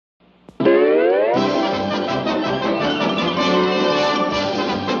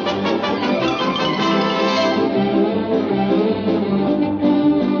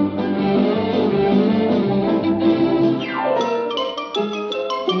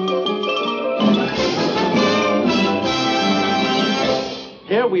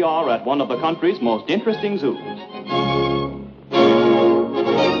we are at one of the country's most interesting zoos.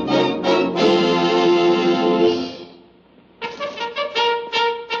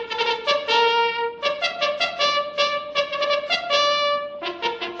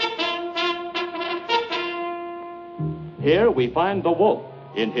 Here we find the wolf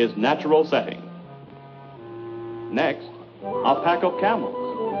in his natural setting. Next, a pack of camels.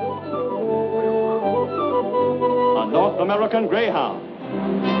 A North American greyhound.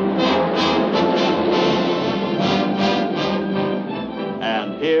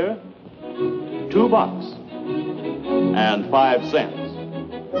 And here, 2 bucks and 5 cents.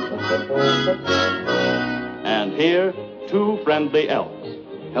 And here, 2 friendly elks.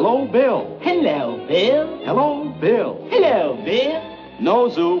 Hello, Bill. Hello, Bill. Hello, Bill. Hello, Bill. No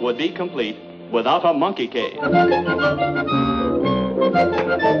zoo would be complete without a monkey cage.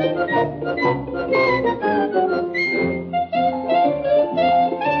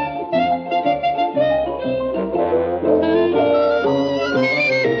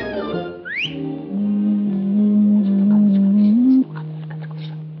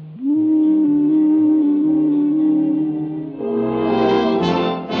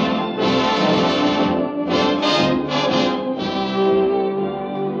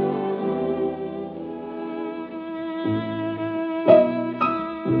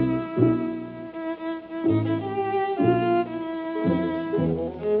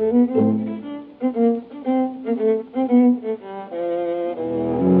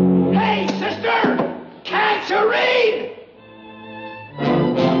 Hey, sister! Can't you read?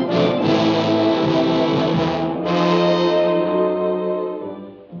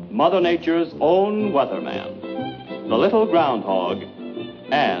 Mother Nature's own weatherman, the little groundhog,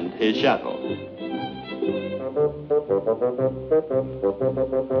 and his shadow.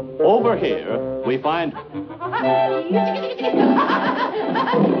 Over here, we find...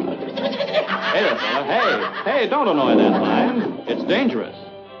 Hey there, fella. Hey, don't annoy that lion. It's dangerous.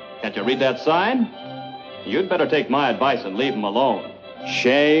 Can't you read that sign? You'd better take my advice and leave him alone.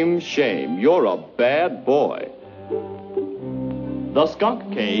 Shame, shame. You're a bad boy. The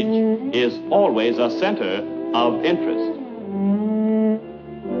skunk cage is always a center of interest.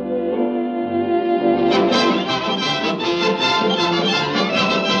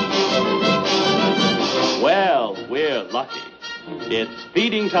 Well, we're lucky. It's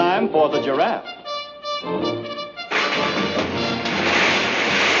feeding time for the giraffe.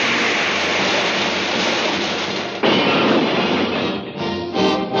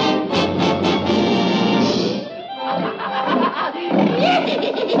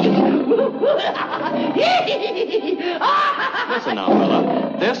 Listen now,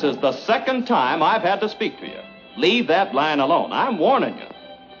 fella. This is the second time I've had to speak to you. Leave that lion alone. I'm warning you.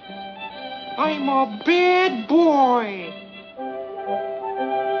 I'm a bad boy.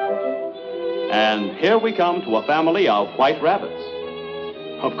 And here we come to a family of white rabbits.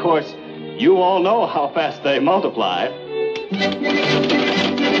 Of course, you all know how fast they multiply.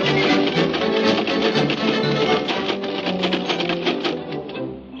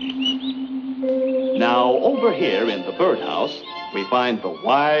 Now, over here in the birdhouse, we find the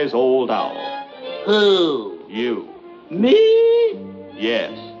wise old owl. Who? You. Me?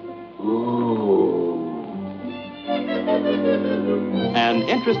 Yes. Ooh. An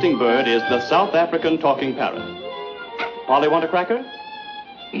interesting bird is the South African talking parrot. Polly, want a cracker?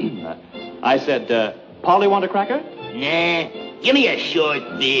 I said, Polly, want a cracker? Nah, give me a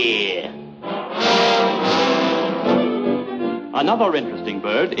short beer. Another interesting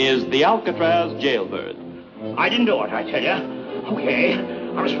bird is the Alcatraz jailbird. I didn't do it, I tell you. Okay,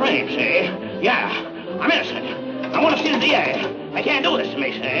 I was framed, see? Yeah, I'm innocent. I want to see the DA. They can't do this to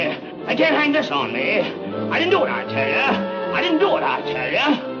me, see? They can't hang this on me. I didn't do it, I tell you. I didn't do it, I tell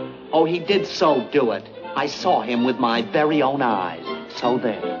you. Oh, he did so do it. I saw him with my very own eyes. So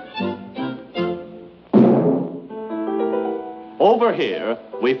there. Over here,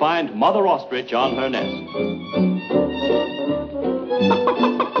 we find Mother Ostrich on her nest.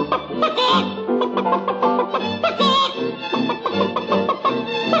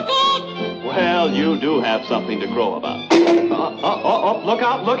 Well, you do have something to crow about. Look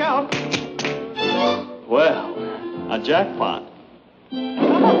out, look out. Well, a jackpot.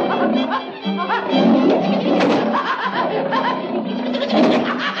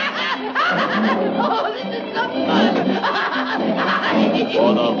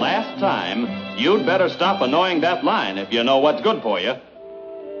 For the last time, you'd better stop annoying that lion if you know what's good for you.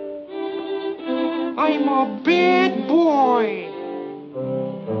 I'm a bad boy.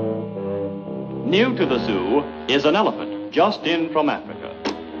 New to the zoo is an elephant just in from Africa.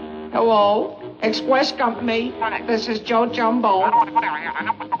 Hello. Express Company, this is Joe Jumbo.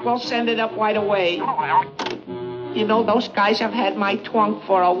 We'll send it up right away. You know, those guys have had my trunk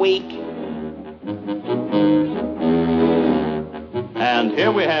for a week. And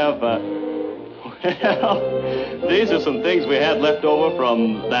here we have, well, these are some things we had left over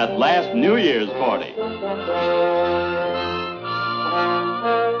from that last New Year's party.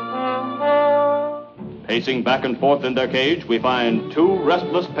 Pacing back and forth in their cage, we find two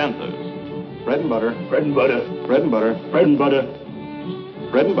restless panthers. Bread and butter. Bread and butter. Bread and butter. Bread and butter.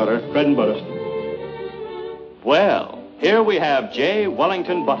 Bread and butter. Bread and butter. Well, here we have J.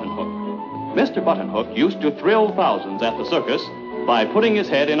 Wellington Buttonhook. Mr. Buttonhook used to thrill thousands at the circus by putting his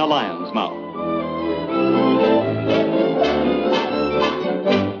head in a lion's mouth.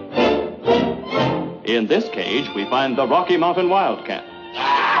 In this cage, we find the Rocky Mountain Wildcat.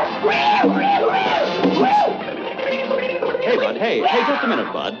 Hey, Bud, hey, just a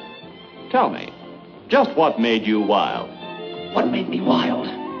minute, Bud. Tell me, just what made you wild? What made me wild?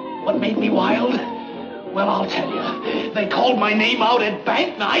 What made me wild? Well, I'll tell you. They called my name out at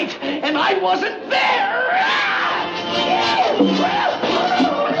bank night, and I wasn't there.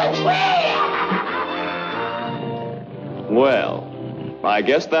 Well, I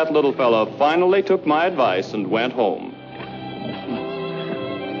guess that little fella finally took my advice and went home.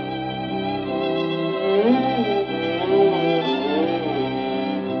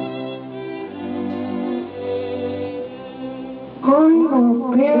 I'm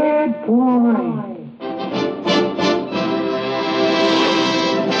a bad boy.